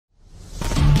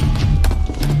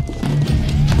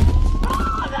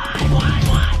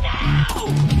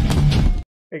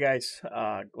guys,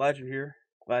 glad you're here.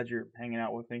 Glad you're hanging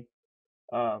out with me.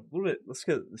 A little bit. Let's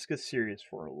get serious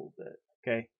for a little bit.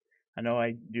 Okay. I know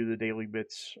I do the daily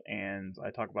bits and I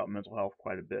talk about mental health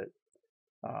quite a bit.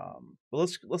 But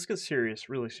let's get serious,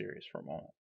 really serious for a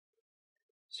moment.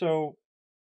 So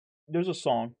there's a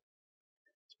song.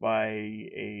 It's by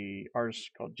a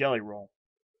artist called Jelly Roll.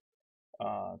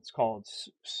 It's called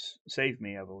 "Save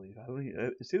Me," I believe.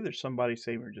 It's either "Somebody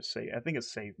Save Me" or just "Save." I think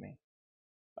it's "Save Me."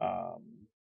 Um,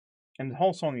 and the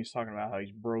whole song he's talking about how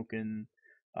he's broken,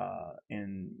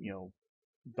 and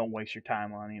don't waste your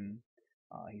time on him.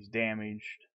 He's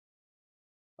damaged.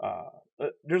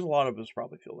 There's a lot of us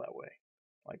probably feel that way,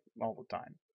 like all the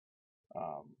time.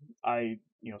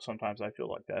 Sometimes I feel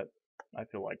like that.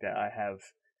 I have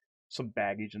some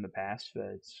baggage in the past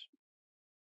that's,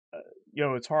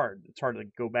 it's hard. It's hard to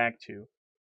go back to.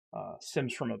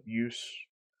 Stems from abuse.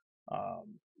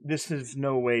 This is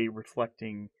no way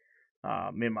reflecting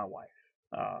me and my wife.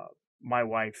 My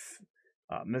wife,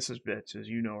 Mrs. Bits, as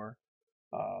you know her,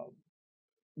 uh,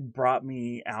 brought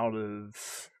me out of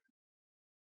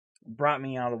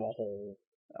a hole,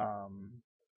 um,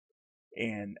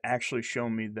 and actually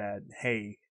shown me that,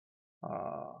 hey,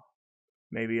 uh,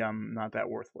 maybe I'm not that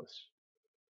worthless.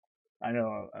 I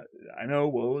know.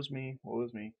 Woe is me. Woe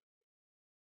is me.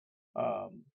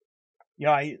 Um,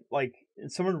 I like in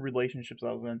some of the relationships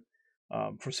I was in.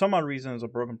 For some odd reason, as a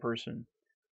broken person,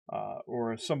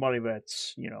 or somebody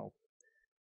that's,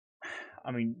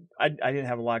 I didn't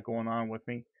have a lot going on with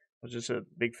me. I was just a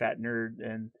big fat nerd,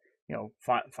 and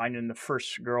finding the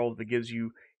first girl that gives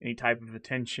you any type of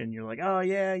attention, you're like, oh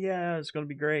yeah, yeah, it's gonna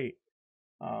be great.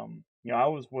 I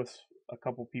was with a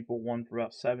couple people, one for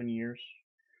about 7 years,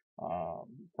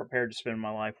 prepared to spend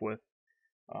my life with.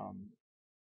 Um,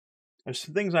 there's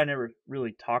some things I never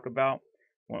really talk about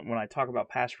when I talk about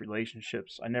past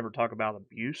relationships. I never talk about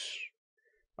abuse.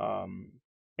 Um,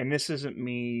 and this isn't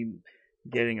me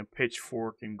getting a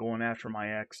pitchfork and going after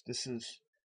my ex.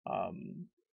 Um,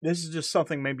 this is just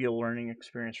something, maybe a learning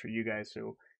experience for you guys,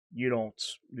 so you don't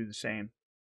do the same.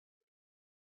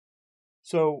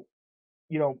 So,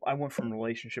 I went from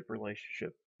relationship to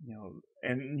relationship,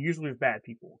 and usually with bad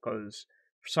people, because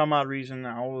for some odd reason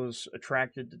I was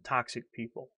attracted to toxic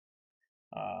people.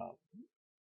 Uh,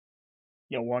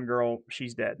 One girl,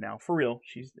 she's dead now, for real.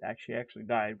 She's actually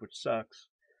died, which sucks.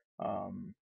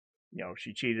 Um,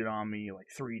 she cheated on me like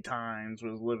 3 times,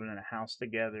 was living in a house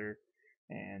together,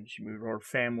 and she moved her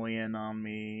family in on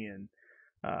me, and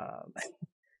uh,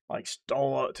 like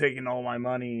taking all my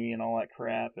money and all that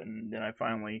crap. And then I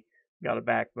finally got a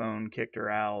backbone, kicked her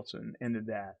out, and ended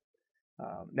that.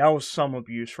 That was some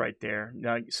abuse right there.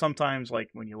 Now, sometimes, like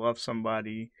when you love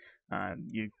somebody,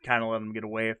 you kind of let them get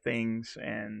away with things,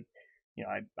 and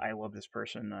I love this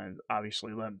person. I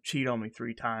obviously let him cheat on me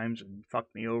 3 times and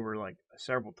fucked me over like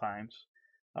several times.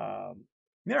 Um,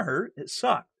 it hurt. It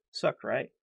sucked. Sucked,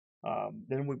 right?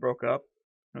 Then we broke up.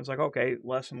 And I was like, okay,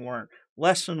 lesson learned.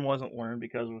 Lesson wasn't learned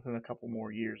because within a couple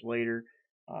more years later,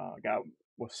 I got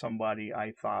with somebody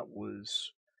I thought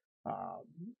was uh,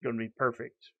 going to be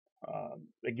perfect.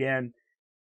 Again,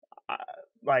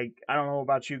 I, I don't know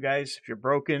about you guys. If you're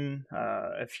broken,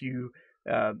 if you,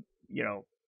 you know,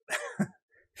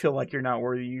 feel like you're not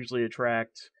worthy, you usually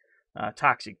attract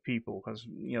toxic people, because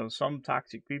some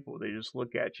toxic people, they just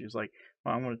look at you as like,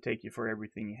 well, I'm going to take you for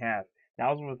everything you have. Now,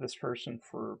 I was with this person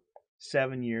for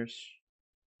 7 years.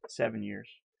 7 years.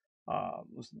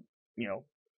 Was you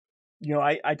know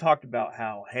I talked about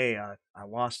how, hey, I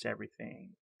lost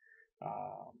everything.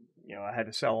 I had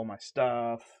to sell all my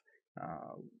stuff.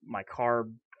 My car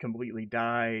completely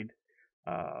died.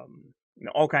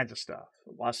 All kinds of stuff.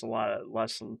 Lost a lot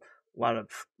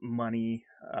of money.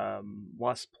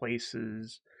 Lost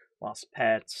places. Lost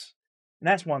pets. And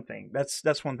that's one thing.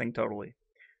 That's one thing totally.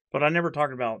 But I never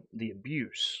talked about the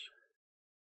abuse.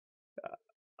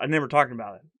 I never talked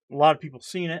about it. A lot of people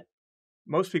seen it.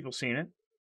 Most people seen it.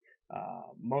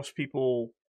 Most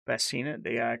people that's seen it,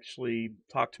 they actually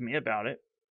talk to me about it.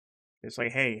 It's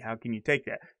like, hey, how can you take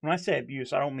that? When I say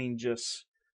abuse, I don't mean just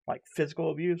like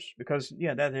physical abuse, because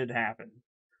yeah, that did happen.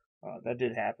 That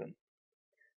did happen.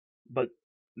 But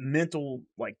mental,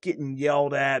 like getting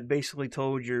yelled at, basically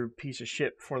told you're a piece of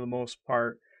shit for the most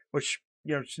part. Which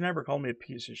she never called me a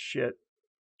piece of shit,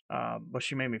 but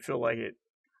she made me feel like it.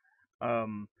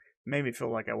 Made me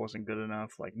feel like I wasn't good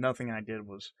enough. Like nothing I did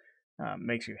was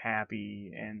makes you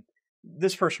happy. And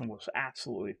this person was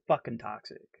absolutely fucking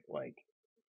toxic. Like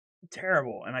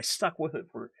terrible, and I stuck with it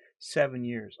for 7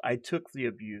 years. I took the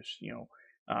abuse,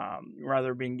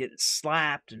 rather than getting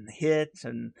slapped and hit,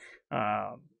 and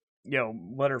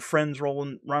let her friends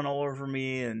run all over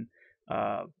me, and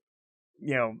uh,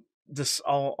 you know, just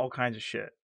all kinds of shit.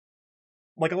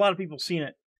 Like a lot of people seen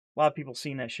it. A lot of people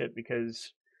seen that shit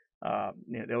because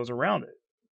that was around it.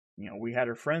 We had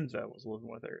our friends that was living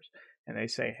with hers, and they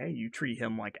say, "Hey, you treat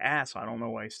him like ass. I don't know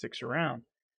why he sticks around."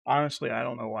 Honestly, I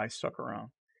don't know why I stuck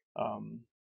around. Um,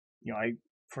 I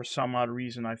for some odd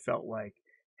reason I felt like,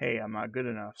 hey, I'm not good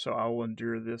enough, so I will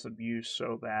endure this abuse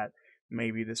so that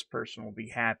maybe this person will be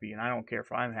happy, and I don't care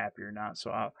if I'm happy or not.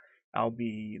 So I'll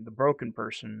be the broken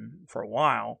person for a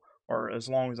while or as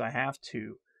long as I have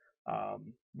to.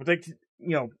 But they,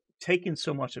 taking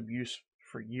so much abuse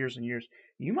for years and years,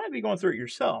 you might be going through it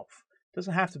yourself. It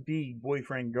doesn't have to be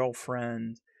boyfriend,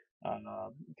 girlfriend.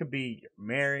 It could be your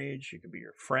marriage. It could be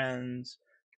your friends.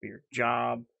 It could be your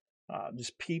job.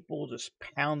 Just people just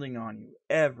pounding on you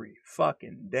every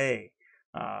fucking day.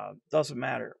 Doesn't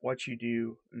matter what you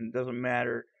do, and doesn't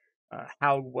matter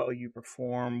how well you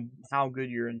perform, how good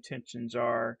your intentions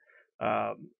are.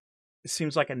 Um, it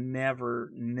seems like it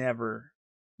never, never,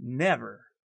 never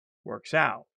works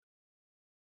out.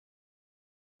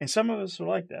 And some of us are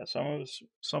like that.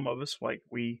 Some of us like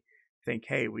we think,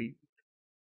 hey, we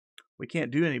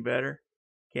can't do any better.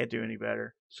 Can't do any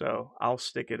better. So I'll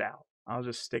stick it out. I'll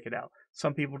just stick it out.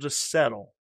 Some people just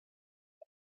settle.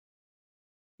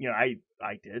 I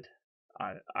did.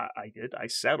 I did. I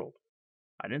settled.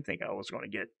 I didn't think I was going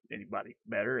to get anybody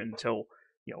better until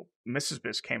Mrs.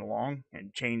 Biss came along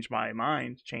and changed my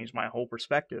mind, changed my whole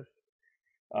perspective.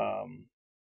 Um,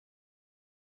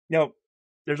 you know,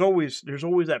 there's always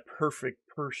that perfect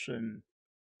person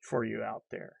for you out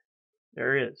there.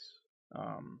 There is.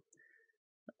 Um,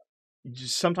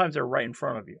 just sometimes they're right in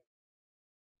front of you.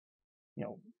 You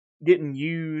know, getting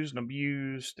used and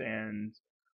abused and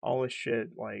all this shit,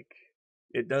 like,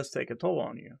 it does take a toll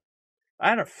on you. I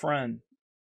had a friend.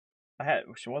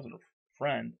 She wasn't a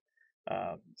friend.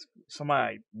 Uh,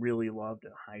 Somebody I really loved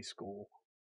in high school.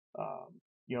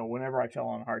 Whenever I fell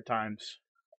on hard times,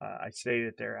 I stayed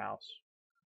at their house,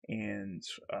 and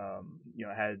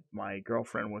I had my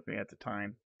girlfriend with me at the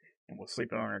time, and was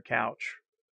sleeping on her couch.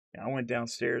 And I went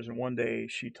downstairs, and one day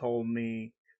she told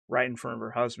me right in front of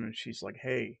her husband, she's like,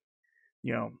 "Hey,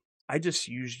 you know, I just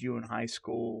used you in high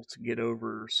school to get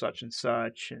over such and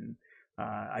such, and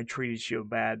I treated you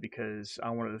bad because I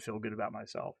wanted to feel good about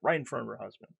myself." Right in front of her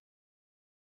husband.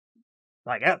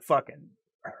 Like, that fucking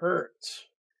hurts.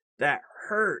 That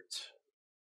hurts.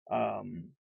 Um,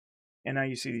 and now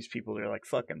you see these people, they're like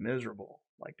fucking miserable.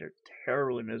 Like, they're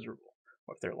terribly miserable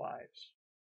with their lives.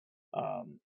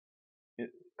 Um,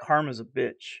 Karma's a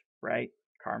bitch, right?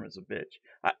 Karma's a bitch.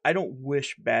 I don't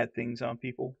wish bad things on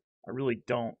people. I really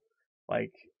don't.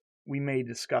 Like, we may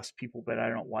discuss people that I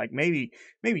don't like. Maybe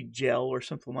jail or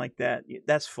something like that.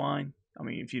 That's fine. I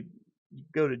mean, if you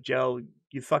go to jail,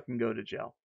 you fucking go to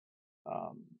jail.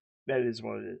 Um, that is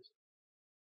what it is.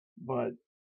 But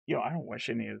I don't wish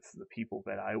any of the people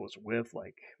that I was with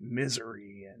like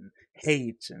misery and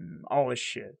hate and all this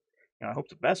shit. I hope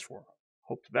the best for them.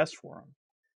 Hope the best for them.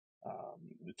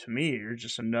 To me, you're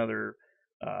just another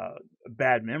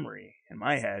bad memory in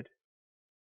my head.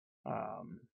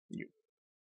 You,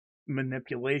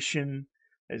 manipulation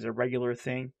is a regular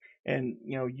thing, and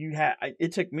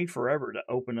it took me forever to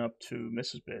open up to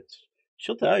Mrs. Bits.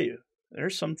 She'll tell you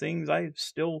there's some things I'm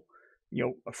still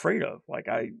afraid of. Like,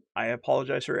 I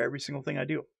apologize for every single thing I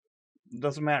do. It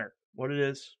doesn't matter what it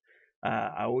is.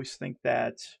 I always think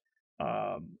that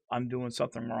I'm doing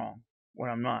something wrong when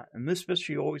I'm not. And Mrs. Biss,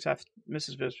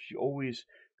 she always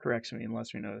corrects me and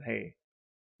lets me know, hey,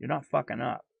 you're not fucking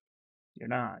up. You're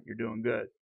not. You're doing good.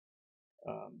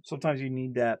 Sometimes you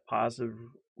need that positive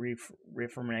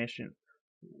reaffirmation.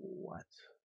 What?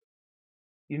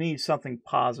 You need something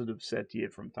positive said to you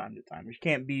from time to time. You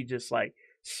can't be just like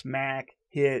smack,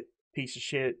 hit, piece of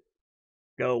shit,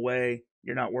 go away.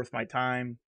 You're not worth my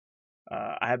time.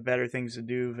 I have better things to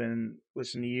do than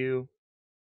listen to you.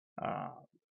 Uh,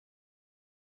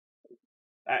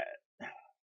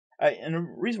 I, and the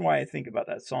reason why I think about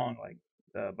that song, like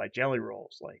by Jelly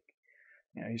Rolls, like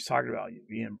he's talking about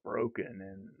being broken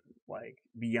and like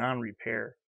beyond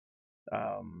repair.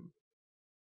 Um,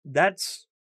 that's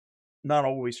not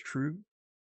always true.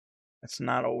 That's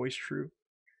not always true.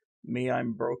 Me,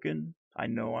 I'm broken. I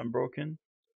know I'm broken.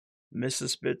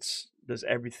 Mrs. Bits does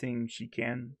everything she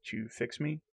can to fix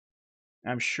me.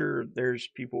 I'm sure there's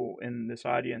people in this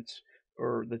audience,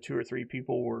 or the 2 or 3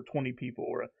 people, or 20 people,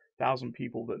 or 1,000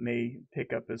 people that may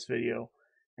pick up this video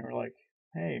and are like,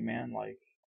 "Hey, man, like,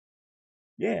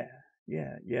 yeah,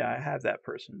 yeah, I have that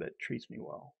person that treats me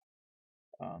well."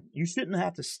 You shouldn't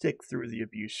have to stick through the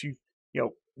abuse.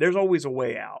 There's always a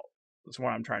way out. That's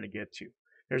what I'm trying to get to.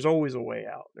 There's always a way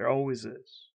out. There always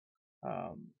is.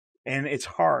 Um, And it's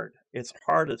hard. It's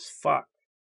hard as fuck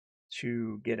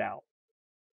to get out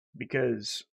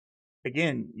because,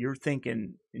 again, you're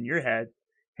thinking in your head,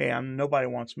 "Hey, nobody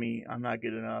wants me. I'm not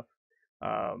good enough."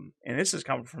 And this is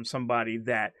coming from somebody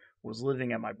that was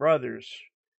living at my brother's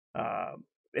uh,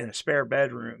 in a spare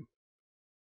bedroom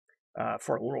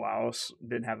for a little while. I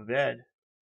didn't have a bed,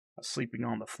 sleeping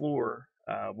on the floor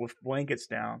with blankets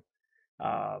down.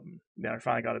 Then I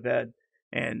finally got a bed,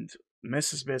 and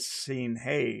Mrs. Bits seen,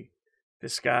 hey,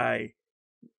 this guy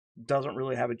doesn't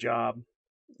really have a job.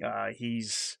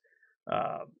 He's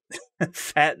uh,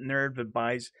 fat nerd that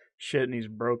buys shit, and he's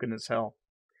broken as hell.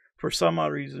 For some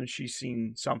odd reason, she's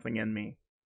seen something in me,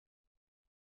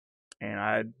 and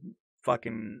I'm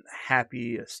fucking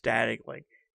happy, ecstatic. Like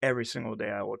every single day,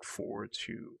 I look forward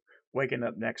to waking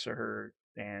up next to her.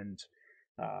 And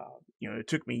it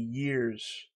took me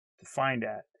years to find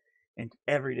that. And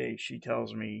every day she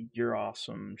tells me, "You're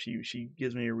awesome." She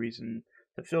gives me a reason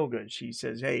to feel good. She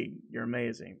says, "Hey, you're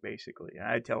amazing," basically. And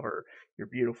I tell her, "You're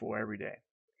beautiful," every day.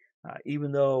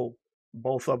 Even though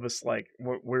both of us, like,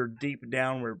 we're deep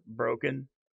down, we're broken.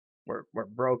 We're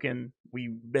broken.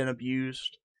 We've been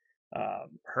abused.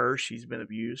 She's been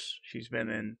abused. She's been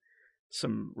in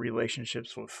some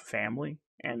relationships with family,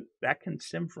 and that can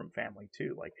stem from family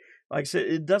too. Like I said,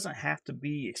 it doesn't have to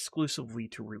be exclusively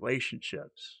to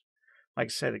relationships. Like I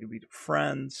said, it could be to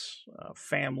friends,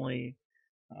 family,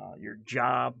 your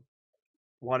job,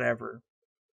 whatever.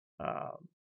 Uh,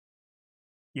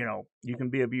 you can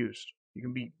be abused. You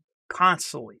can be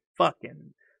constantly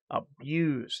fucking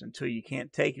abused until you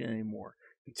can't take it anymore.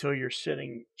 Until you're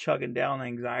sitting chugging down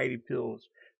anxiety pills,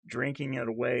 drinking it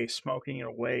away, smoking it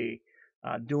away,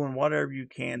 doing whatever you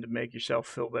can to make yourself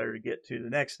feel better to get to the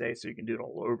next day so you can do it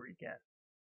all over again.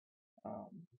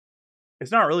 Um,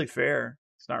 it's not really fair.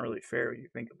 It's not really fair when you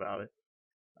think about it.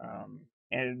 And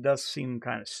it does seem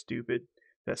kind of stupid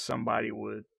that somebody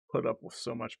would put up with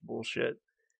so much bullshit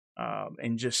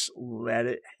and just let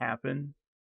it happen.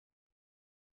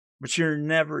 But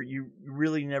you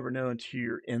really never know until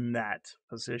you're in that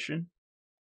position.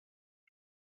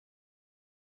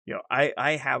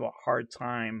 I have a hard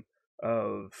time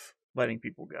of letting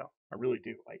people go. I really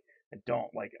do. I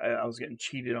don't like. I was getting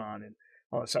cheated on and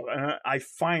all this stuff, and I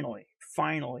finally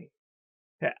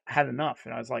had enough,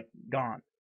 and I was like gone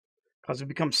because it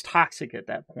becomes toxic at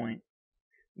that point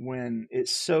when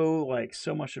it's so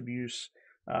much abuse.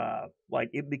 Like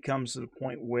it becomes to the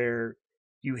point where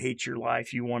you hate your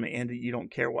life, you want to end it, you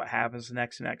don't care what happens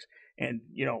next, and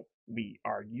we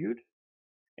argued.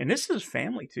 And this is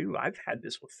family too. I've had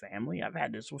this with family. I've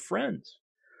had this with friends.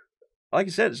 Like I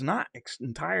said, it's not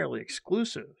entirely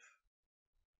exclusive.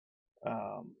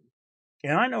 Um,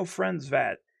 and I know friends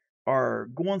that are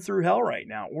going through hell right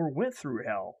now or went through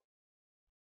hell.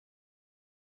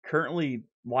 Currently,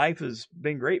 life has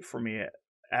been great for me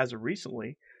as of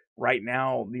recently. Right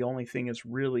now, the only thing that's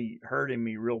really hurting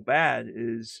me real bad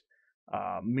is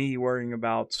me worrying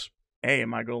about, hey,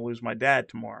 am I going to lose my dad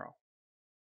tomorrow?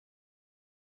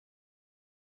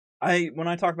 When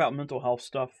I talk about mental health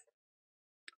stuff,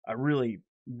 I really,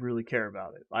 really care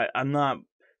about it. I'm not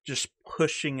just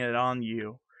pushing it on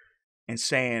you and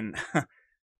saying,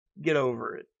 get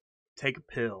over it, take a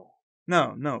pill.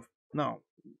 No, no, no.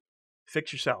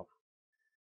 Fix yourself.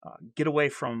 Get away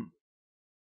from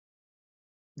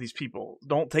these people.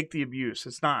 Don't take the abuse.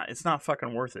 It's not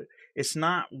fucking worth it. It's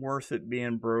not worth it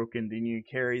being broken. Then you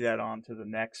carry that on to the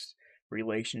next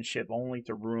relationship only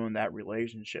to ruin that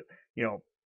relationship.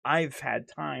 I've had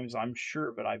times, I'm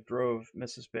sure, but I've drove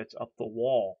Mrs. Bits up the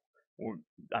wall. Or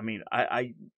I mean,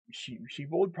 she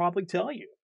would probably tell you.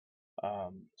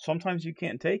 Sometimes you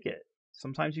can't take it.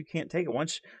 Sometimes you can't take it.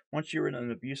 Once you're in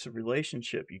an abusive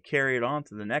relationship, you carry it on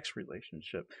to the next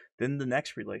relationship, then the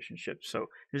next relationship. So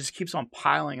it just keeps on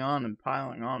piling on and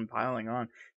piling on and piling on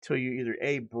until you either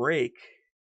A, break,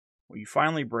 or you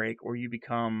finally break, or you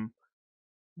become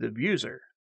the abuser.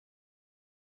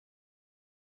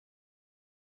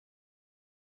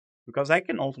 Because that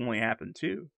can ultimately happen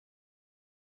too.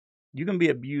 You can be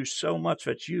abused so much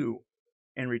that you,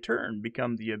 in return,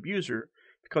 become the abuser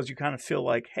because you kind of feel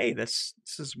like, hey, this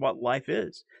is what life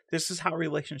is. This is how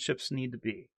relationships need to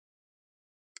be.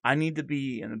 I need to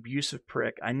be an abusive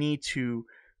prick. I need to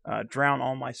drown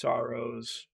all my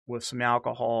sorrows with some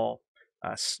alcohol,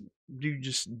 do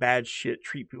just bad shit,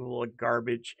 treat people like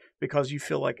garbage because you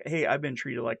feel like, hey, I've been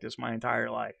treated like this my entire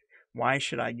life. Why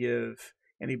should I give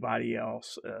anybody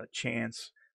else a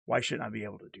chance? Why shouldn't I be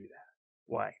able to do that?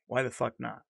 Why? Why the fuck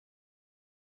not?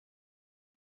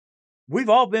 We've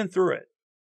all been through it.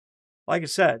 Like I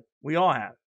said, we all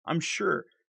have. I'm sure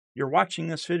you're watching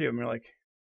this video and you're like,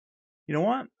 you know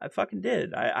what? I fucking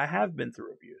did. I have been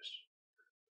through abuse.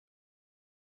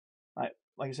 I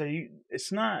like I said,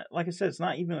 it's not like I said, it's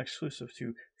not even exclusive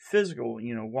to physical.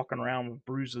 Walking around with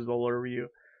bruises all over you,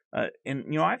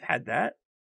 and I've had that.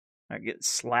 I get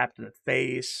slapped in the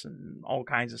face and all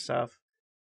kinds of stuff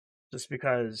just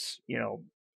because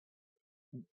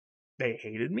they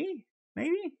hated me.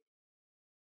 Maybe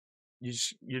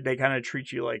they kind of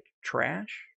treat you like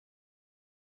trash.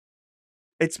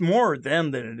 It's more them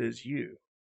than it is you,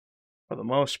 for the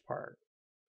most part.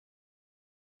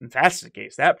 If that's the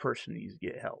case, that person needs to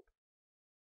get help.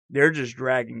 They're just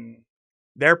dragging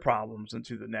their problems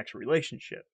into the next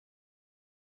relationship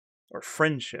or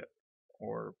friendship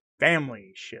or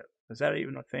family ship. Is that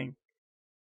even a thing?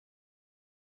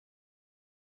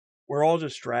 We're all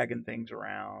just dragging things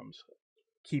around,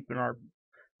 keeping our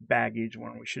baggage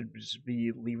when we should just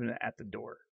be leaving it at the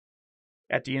door.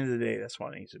 At the end of the day, that's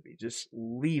what it needs to be. Just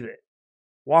leave it.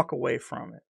 Walk away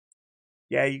from it.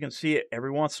 Yeah, you can see it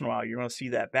every once in a while. You're going to see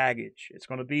that baggage. It's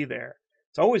going to be there.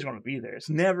 It's always going to be there. It's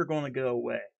never going to go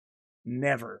away.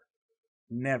 Never.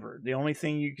 Never. The only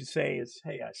thing you can say is,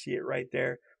 hey, I see it right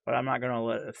there, but I'm not going to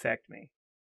let it affect me.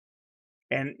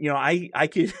 And, I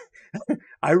could,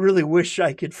 I really wish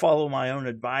I could follow my own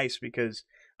advice because,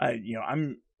 I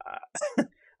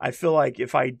feel like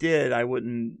if I did, I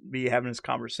wouldn't be having this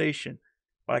conversation.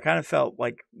 But I kind of felt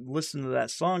like listening to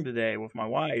that song today with my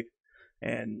wife,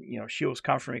 and she was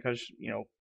comforting me because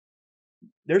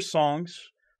there's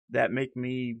songs that make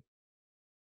me,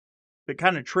 that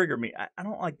kind of trigger me. I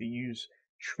don't like to use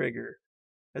trigger.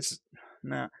 That's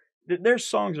nah. There's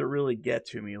songs that really get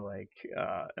to me, like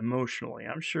emotionally.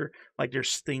 I'm sure, like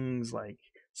there's things like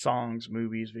songs,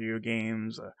 movies, video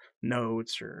games,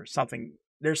 notes, or something.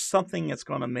 There's something that's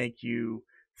going to make you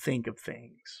think of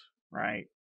things, right?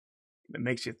 It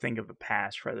makes you think of the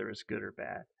past, whether it's good or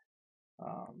bad.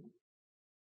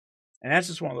 And that's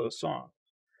just one of those songs.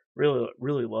 Really,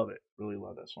 really love it. Really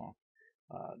love that song.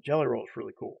 Jelly Roll is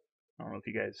really cool. I don't know if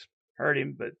you guys heard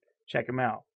him, but check him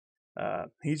out.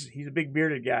 He's a big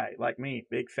bearded guy like me,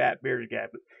 big fat bearded guy,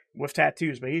 but with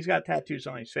tattoos. But he's got tattoos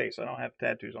on his face. I don't have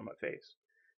tattoos on my face.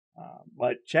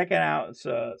 But check it out.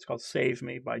 It's called "Save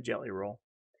Me" by Jelly Roll.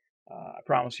 I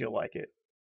promise you'll like it.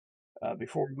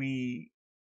 Before we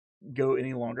go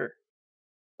any longer,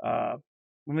 let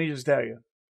me just tell you,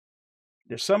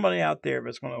 there's somebody out there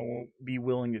that's going to be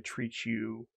willing to treat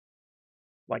you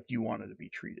like you wanted to be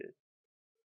treated.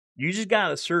 You just got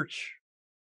to search.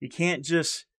 You can't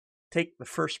just take the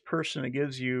first person that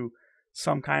gives you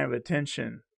some kind of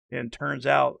attention and turns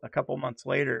out a couple months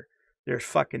later they're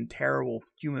fucking terrible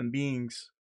human beings.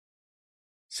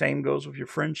 Same goes with your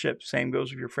friendship. Same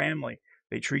goes with your family.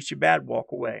 They treat you bad,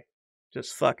 walk away.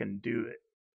 Just fucking do it.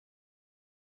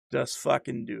 Just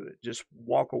fucking do it. Just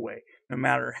walk away, no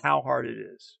matter how hard it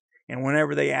is. And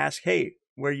whenever they ask, "Hey,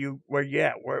 where you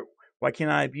at? Why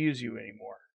can't I abuse you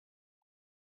anymore?"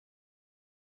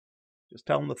 Just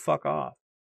tell them to fuck off.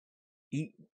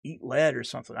 Eat lead or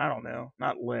something. I don't know.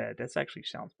 Not lead. That actually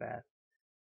sounds bad.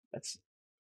 That's,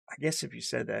 I guess if you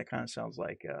said that, it kind of sounds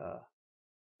like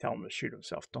tell him to shoot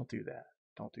himself. Don't do that.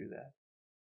 Don't do that.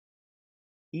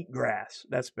 Eat grass.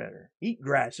 That's better. Eat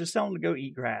grass. Just tell him to go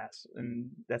eat grass,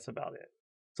 and that's about it.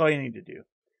 That's all you need to do.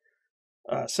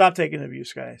 Stop taking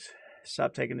abuse, guys.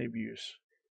 Stop taking the abuse.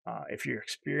 If you're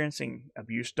experiencing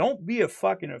abuse, don't be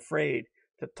fucking afraid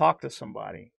to talk to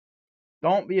somebody.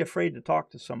 Don't be afraid to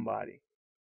talk to somebody.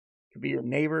 It could be your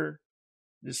neighbor.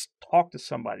 Just talk to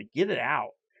somebody. Get it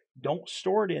out. Don't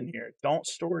store it in here. Don't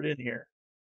store it in here.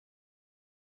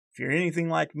 If you're anything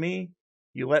like me,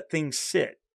 you let things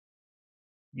sit.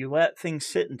 You let things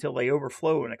sit until they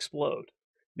overflow and explode.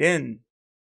 Then,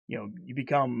 you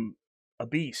become a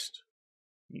beast.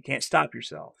 You can't stop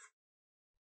yourself.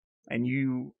 And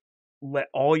you let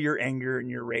all your anger and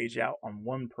your rage out on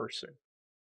one person.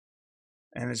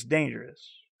 And it's dangerous.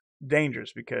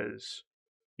 Dangerous because,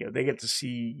 they get to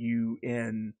see you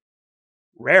in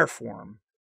rare form,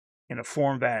 in a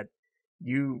form that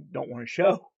you don't want to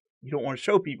show. You don't want to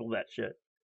show people that shit.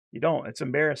 You don't. It's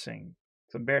embarrassing.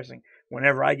 It's embarrassing.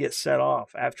 Whenever I get set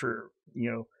off after,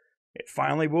 it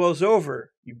finally boils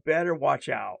over, you better watch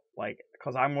out.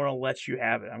 Because I'm going to let you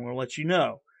have it. I'm going to let you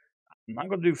know. I'm not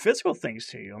going to do physical things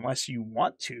to you unless you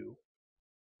want to.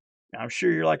 I'm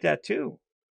sure you're like that too.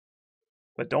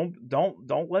 But don't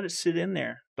let it sit in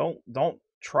there. Don't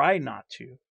try not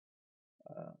to.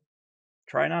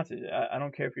 Try not to. I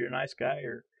don't care if you're a nice guy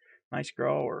or nice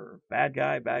girl or bad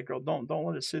guy, bad girl. Don't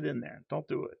let it sit in there. Don't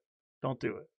do it. Don't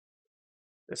do it.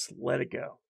 Just let it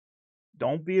go.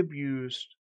 Don't be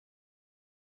abused.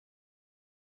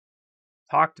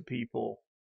 Talk to people.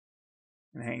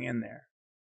 and hang in there.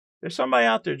 There's somebody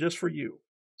out there just for you.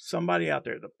 Somebody out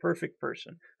there, the perfect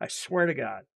person. I swear to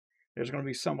God, there's going to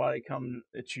be somebody come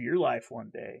into your life one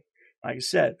day. Like I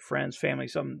said, friends, family,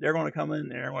 something. They're going to come in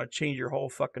and they're going to change your whole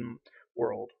fucking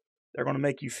world. They're going to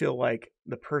make you feel like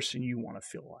the person you want to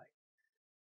feel like.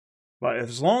 But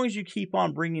as long as you keep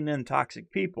on bringing in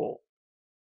toxic people,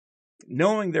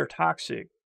 knowing they're toxic,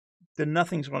 then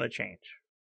nothing's going to change.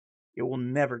 It will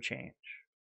never change.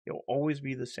 It will always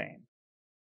be the same.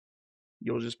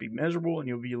 You'll just be miserable and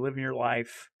you'll be living your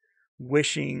life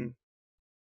wishing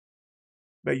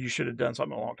that you should have done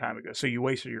something a long time ago. So you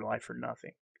wasted your life for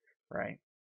nothing, right?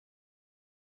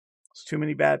 There's too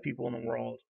many bad people in the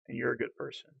world, and you're a good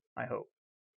person, I hope.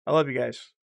 I love you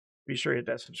guys. Be sure to hit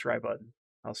that subscribe button.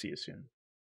 I'll see you soon.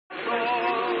 There's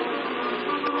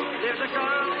a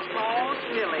girl called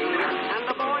Millie, and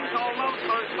the boys all love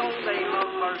her so. They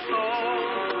love her so.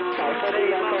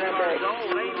 They love her so.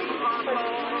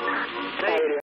 They